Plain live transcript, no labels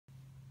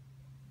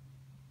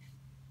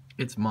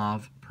It's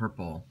Mauve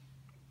Purple.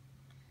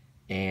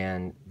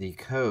 And the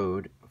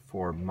code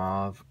for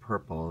Mauve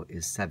Purple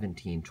is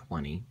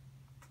 1720.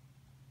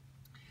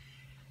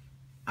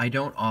 I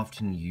don't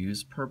often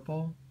use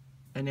purple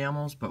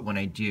enamels, but when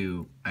I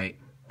do, I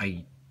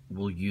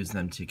will use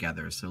them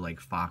together. So like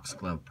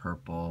foxglove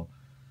purple,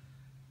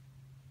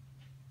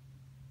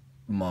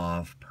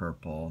 mauve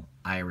purple,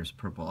 iris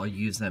purple, I'll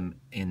use them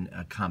in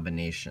a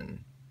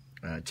combination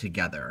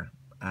together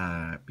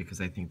because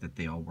I think that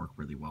they all work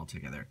really well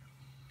together.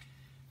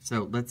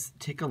 So let's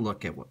take a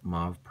look at what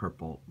mauve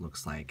purple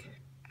looks like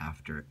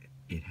after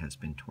it has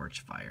been torch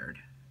fired.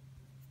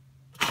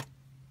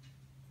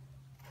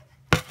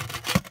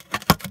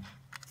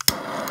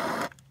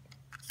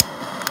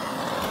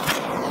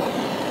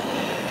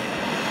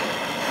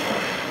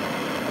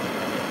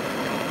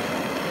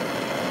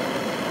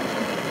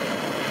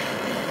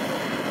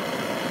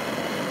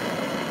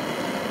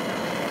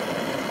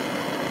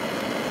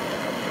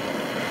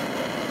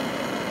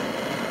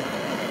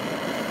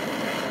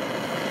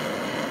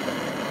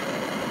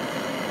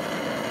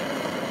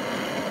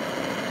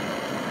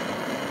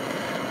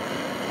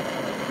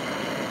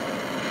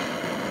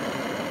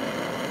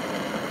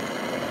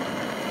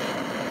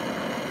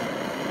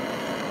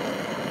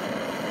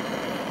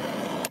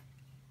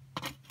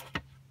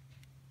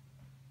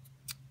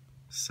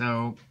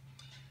 So,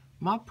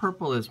 mauve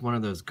purple is one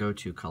of those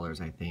go-to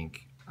colors, I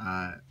think.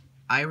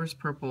 Iris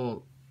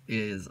purple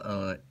is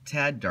a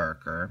tad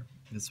darker.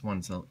 This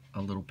one's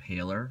a little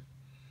paler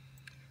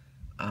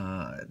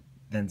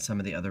than some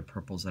of the other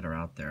purples that are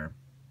out there.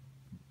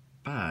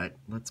 But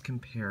let's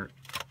compare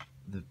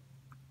the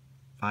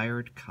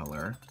fired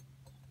color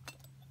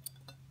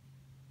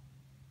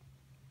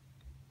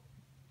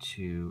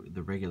to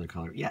the regular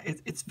color. Yeah,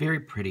 it's very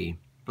pretty,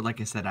 but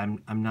like I said,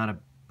 I'm not a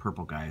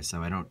purple guy,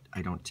 so I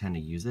don't tend to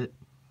use it,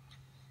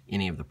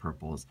 any of the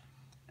purples,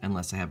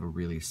 unless I have a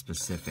really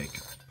specific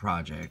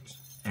project,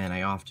 and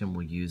I often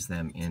will use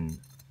them in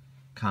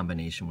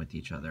combination with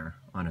each other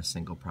on a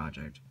single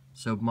project.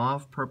 So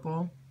mauve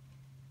purple,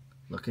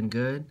 looking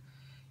good.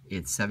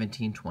 It's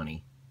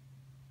 1720.